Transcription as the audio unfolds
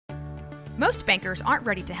Most bankers aren't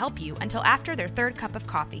ready to help you until after their third cup of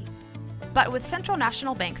coffee. But with Central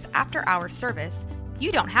National Bank's after-hours service,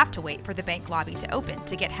 you don't have to wait for the bank lobby to open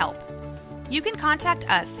to get help. You can contact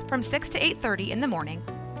us from 6 to 8:30 in the morning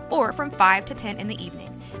or from 5 to 10 in the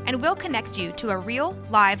evening, and we'll connect you to a real,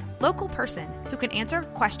 live, local person who can answer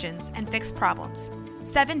questions and fix problems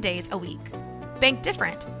 7 days a week. Bank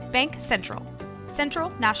different. Bank Central. Central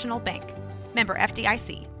National Bank. Member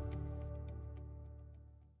FDIC.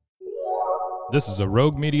 This is a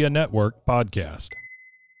Rogue Media Network podcast.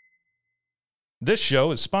 This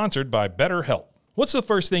show is sponsored by BetterHelp. What's the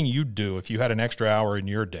first thing you'd do if you had an extra hour in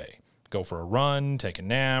your day? Go for a run, take a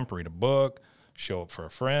nap, read a book, show up for a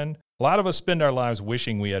friend? A lot of us spend our lives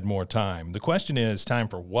wishing we had more time. The question is, time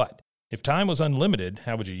for what? If time was unlimited,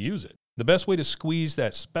 how would you use it? The best way to squeeze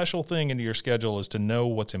that special thing into your schedule is to know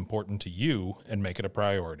what's important to you and make it a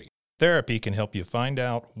priority. Therapy can help you find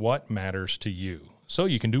out what matters to you, so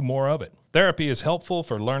you can do more of it. Therapy is helpful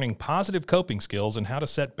for learning positive coping skills and how to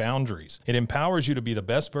set boundaries. It empowers you to be the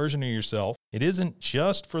best version of yourself. It isn't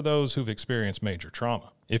just for those who've experienced major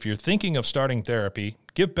trauma. If you're thinking of starting therapy,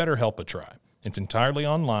 give BetterHelp a try. It's entirely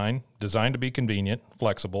online, designed to be convenient,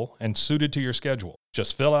 flexible, and suited to your schedule.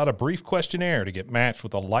 Just fill out a brief questionnaire to get matched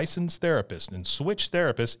with a licensed therapist and switch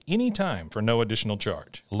therapists anytime for no additional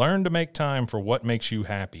charge. Learn to make time for what makes you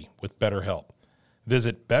happy with BetterHelp.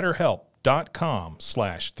 Visit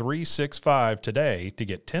BetterHelp.com/365 today to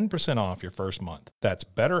get 10% off your first month. That's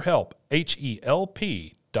BetterHelp,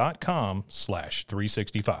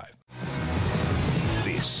 HELP.com/365.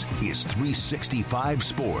 This is 365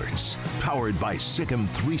 Sports, powered by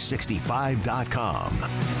SicEm365.com.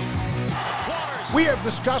 We have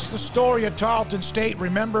discussed the story at Tarleton State.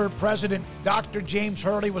 Remember, President Dr. James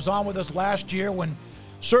Hurley was on with us last year when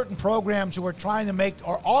certain programs who are trying to make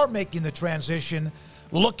or are making the transition,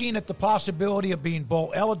 looking at the possibility of being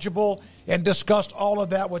bowl eligible, and discussed all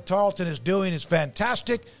of that. What Tarleton is doing is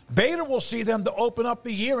fantastic. Bader will see them to open up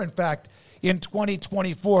the year, in fact, in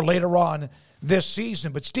 2024 later on this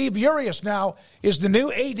season. But Steve Uryasz now is the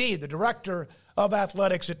new AD, the director of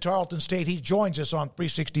athletics at Tarleton State. He joins us on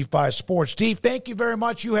 365 Sports. Steve, thank you very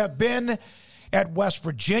much. You have been at West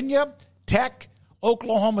Virginia, Tech,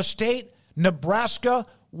 Oklahoma State, Nebraska.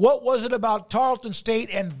 What was it about Tarleton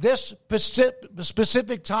State and this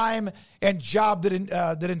specific time and job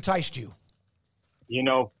that enticed you? You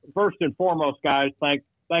know, first and foremost, guys, thanks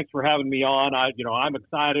for having me on. I'm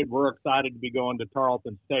excited. We're excited to be going to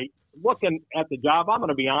Tarleton State. Looking at the job, I'm going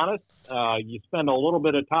to be honest. You spend a little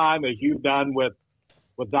bit of time, as you've done with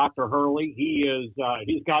Dr. Hurley. He's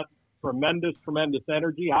got tremendous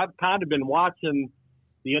energy. I've kind of been watching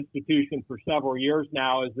the institution for several years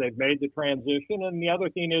now as they've made the transition. And the other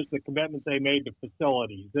thing is the commitment they made to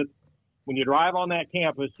facilities. When you drive on that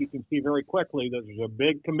campus, you can see very quickly that there's a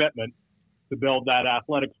big commitment to build that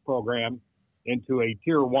athletics program into a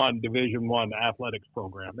Tier 1, Division I athletics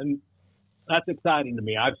program. And that's exciting to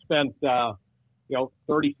me. I've spent,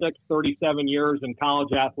 36, 37 years in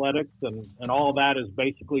college athletics, and all of that has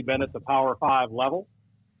basically been at the Power 5 level.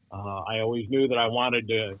 I always knew that I wanted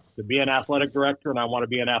to be an athletic director, and I want to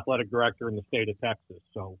be an athletic director in the state of Texas.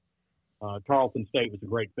 So Tarleton State was a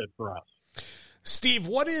great fit for us. Steve,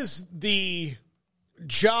 what is the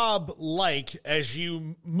job like as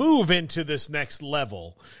you move into this next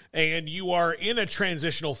level and you are in a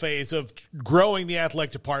transitional phase of growing the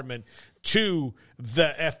athletic department to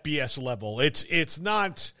the FBS level? It's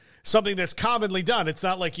not something that's commonly done. It's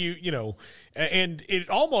not like and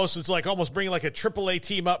it's like almost bringing like a AAA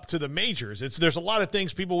team up to the majors. There's a lot of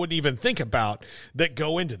things people wouldn't even think about that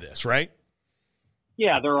go into this, right?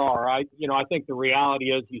 Yeah, there are. I think the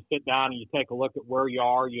reality is you sit down and you take a look at where you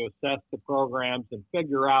are, you assess the programs and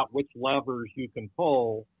figure out which levers you can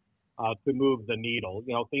pull to move the needle.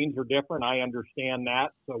 Things are different. I understand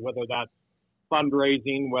that. So whether that's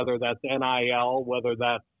fundraising, whether that's NIL, whether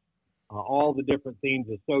that's all the different things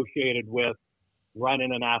associated with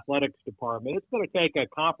running an athletics department, it's going to take a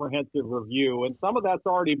comprehensive review. And some of that's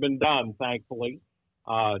already been done, thankfully.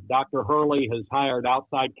 Dr. Hurley has hired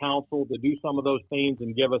outside counsel to do some of those things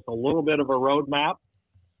and give us a little bit of a roadmap.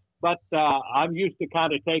 But I'm used to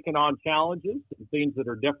kind of taking on challenges and things that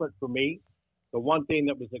are different for me. The one thing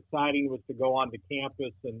that was exciting was to go onto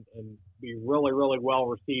campus and be really, really well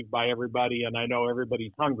received by everybody. And I know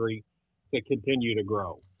everybody's hungry to continue to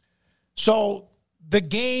grow. So the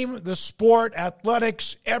game, the sport,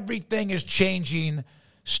 athletics, everything is changing,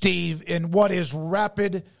 Steve, in what is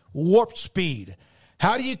rapid warp speed.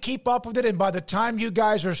 How do you keep up with it? And by the time you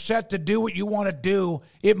guys are set to do what you want to do,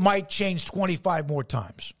 it might change 25 more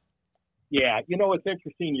times. Yeah, it's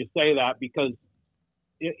interesting you say that because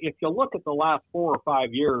if you look at the last 4 or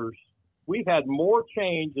 5 years, we've had more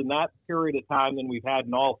change in that period of time than we've had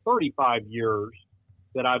in all 35 years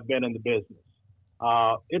that I've been in the business.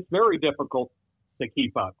 It's very difficult to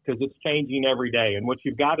keep up because it's changing every day. And what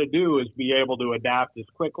you've got to do is be able to adapt as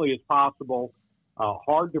quickly as possible.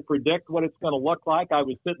 Hard to predict what it's going to look like. I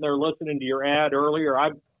was sitting there listening to your ad earlier.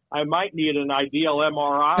 I might need an ideal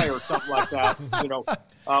MRI or something like that,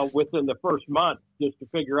 within the first month just to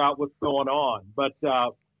figure out what's going on. But,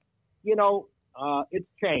 it's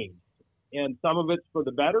changed. And some of it's for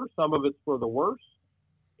the better, some of it's for the worse.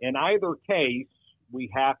 In either case, we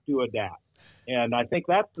have to adapt. And I think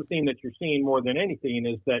that's the thing that you're seeing more than anything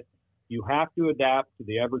is that you have to adapt to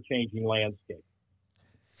the ever-changing landscape.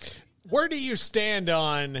 Where do you stand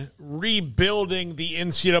on rebuilding the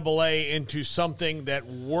NCAA into something that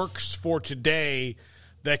works for today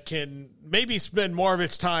that can maybe spend more of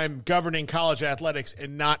its time governing college athletics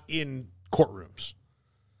and not in courtrooms?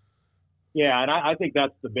 Yeah, and I think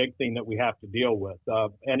that's the big thing that we have to deal with.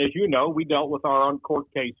 And as you know, we dealt with our own court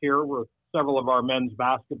case here with several of our men's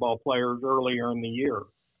basketball players earlier in the year.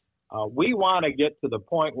 We want to get to the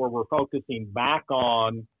point where we're focusing back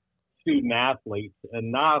on student athletes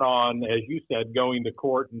and not on, as you said, going to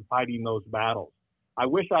court and fighting those battles. I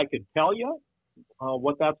wish I could tell you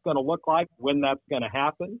what that's going to look like, when that's going to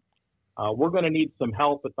happen. We're going to need some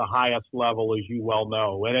help at the highest level, as you well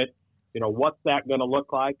know. And what's that going to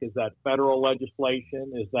look like? Is that federal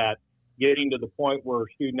legislation? Is that getting to the point where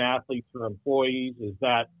student athletes are employees? Is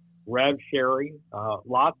that rev sharing?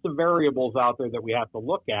 Lots of variables out there that we have to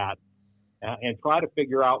look at and try to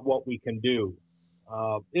figure out what we can do.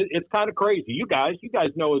 It's kind of crazy. You guys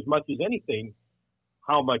know as much as anything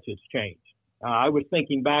how much it's changed. I was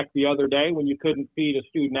thinking back the other day when you couldn't feed a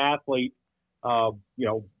student athlete,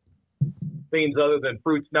 things other than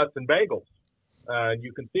fruits, nuts, and bagels.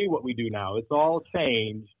 You can see what we do now. It's all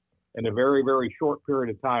changed in a very, very short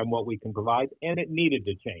period of time, what we can provide, and it needed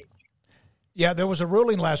to change. Yeah, there was a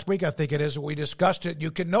ruling last week, I think it is, we discussed it.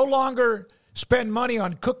 You can no longer spend money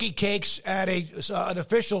on cookie cakes at an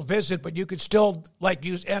official visit, but you could still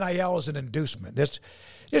use NIL as an inducement.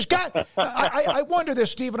 I wonder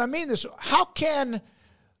this, Stephen. I mean this. How can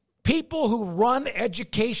people who run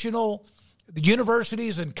educational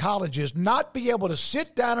universities and colleges not be able to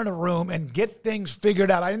sit down in a room and get things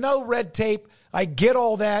figured out? I know red tape. I get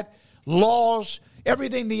all that. Laws,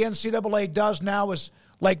 everything the NCAA does now is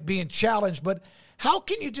like being challenged. But how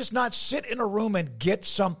can you just not sit in a room and get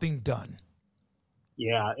something done?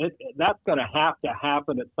 Yeah, that's going to have to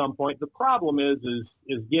happen at some point. The problem is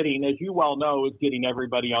getting, as you well know, is getting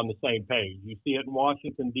everybody on the same page. You see it in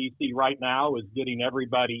Washington, D.C. right now, is getting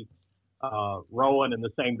everybody rowing in the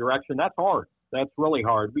same direction. That's hard. That's really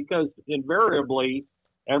hard because invariably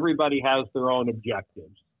everybody has their own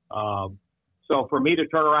objectives. So for me to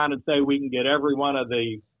turn around and say we can get every one of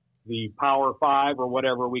the Power Five or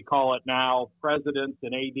whatever we call it now, presidents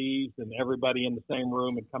and ADs and everybody in the same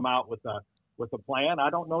room and come out with a plan,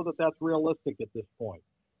 I don't know that that's realistic at this point.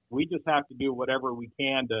 We just have to do whatever we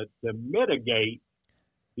can to mitigate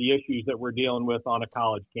the issues that we're dealing with on a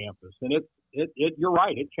college campus. And you're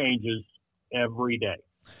right, it changes every day.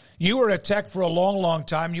 You were at Tech for a long, long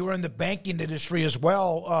time. You were in the banking industry as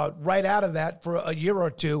well, right out of that for a year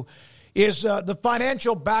or two. Is the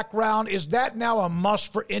financial background, is that now a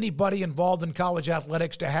must for anybody involved in college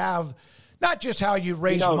athletics to have, not just how you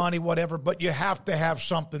raise money, whatever, but you have to have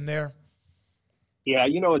something there? Yeah,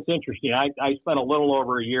 it's interesting. I spent a little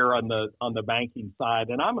over a year on the banking side,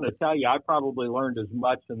 and I'm going to tell you, I probably learned as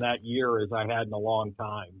much in that year as I had in a long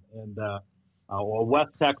time. And a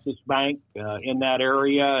West Texas bank in that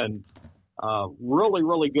area, and really,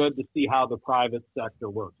 really good to see how the private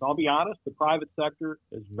sector works. I'll be honest, the private sector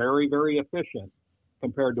is very, very efficient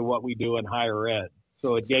compared to what we do in higher ed.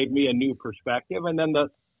 So it gave me a new perspective. And then the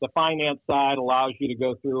finance side allows you to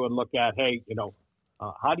go through and look at, hey,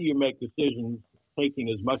 how do you make decisions taking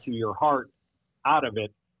as much of your heart out of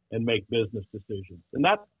it and make business decisions? And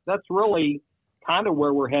that's really kind of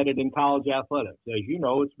where we're headed in college athletics. As you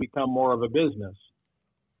know, it's become more of a business.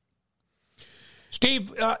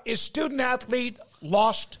 Steve, is student athlete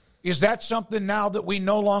lost? Is that something now that we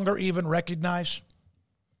no longer even recognize?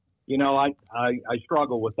 I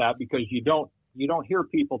struggle with that because you don't hear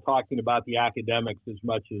people talking about the academics as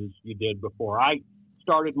much as you did before. I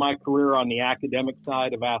started my career on the academic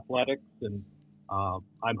side of athletics, and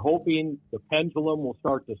I'm hoping the pendulum will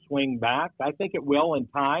start to swing back. I think it will in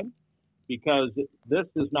time because this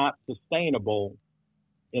is not sustainable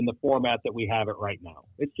in the format that we have it right now.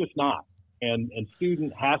 It's just not. And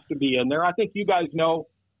student has to be in there. I think you guys know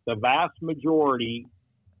the vast majority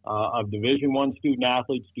of Division I student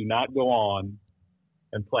athletes do not go on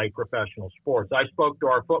and play professional sports. I spoke to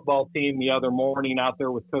our football team the other morning out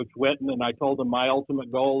there with Coach Witten, and I told them my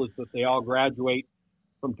ultimate goal is that they all graduate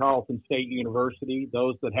from Tarleton State University.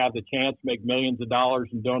 Those that have the chance make millions of dollars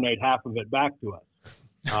and donate half of it back to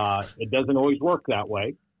us. It doesn't always work that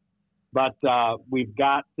way, but we've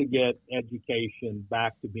got to get education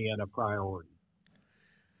back to being a priority.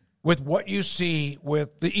 With what you see,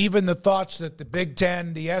 with even the thoughts that the Big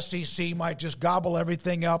Ten, the SEC might just gobble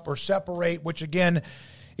everything up or separate, which again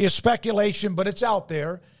is speculation, but it's out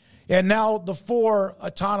there. And now the 4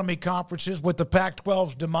 autonomy conferences with the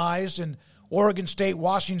Pac-12's demise and Oregon State,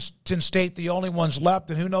 Washington State, the only ones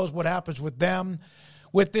left, and who knows what happens with them.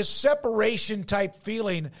 With this separation type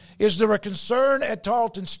feeling, is there a concern at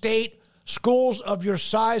Tarleton State, schools of your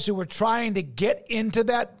size who are trying to get into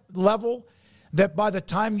that level, that by the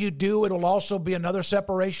time you do, it'll also be another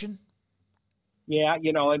separation? Yeah,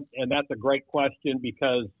 and that's a great question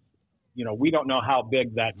because, we don't know how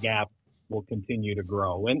big that gap will continue to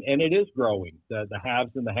grow. And it is growing, the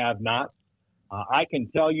haves and the have-nots. I can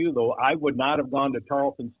tell you, though, I would not have gone to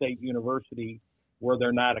Tarleton State University were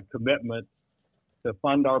there not a commitment to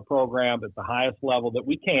fund our program at the highest level that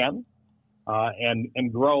we can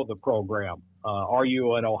and grow the program. Are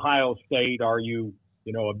you an Ohio State? Are you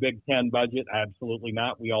a Big Ten budget? Absolutely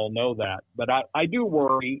not. We all know that. But I do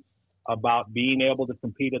worry about being able to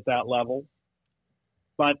compete at that level.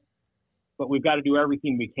 But we've got to do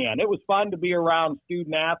everything we can. It was fun to be around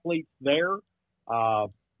student athletes there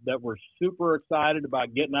that were super excited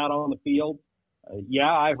about getting out on the field.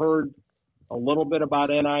 I heard a little bit about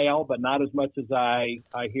NIL, but not as much as I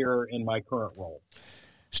hear in my current role.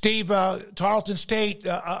 Steve, Tarleton State,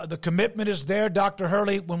 the commitment is there. Dr.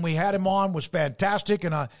 Hurley, when we had him on, was fantastic,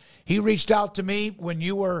 and he reached out to me when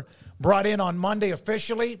you were brought in on Monday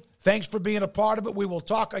officially. Thanks for being a part of it. We will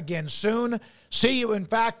talk again soon. See you, in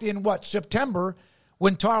fact, in September,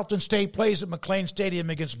 when Tarleton State plays at McLean Stadium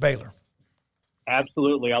against Baylor.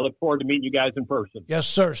 Absolutely. I look forward to meeting you guys in person. Yes,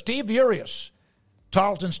 sir. Steve Uryasz,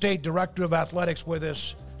 Tarleton State Director of Athletics, with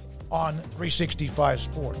us on 365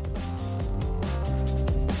 Sport.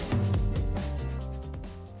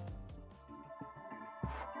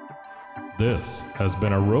 This has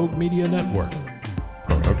been a Rogue Media Network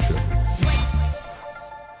production.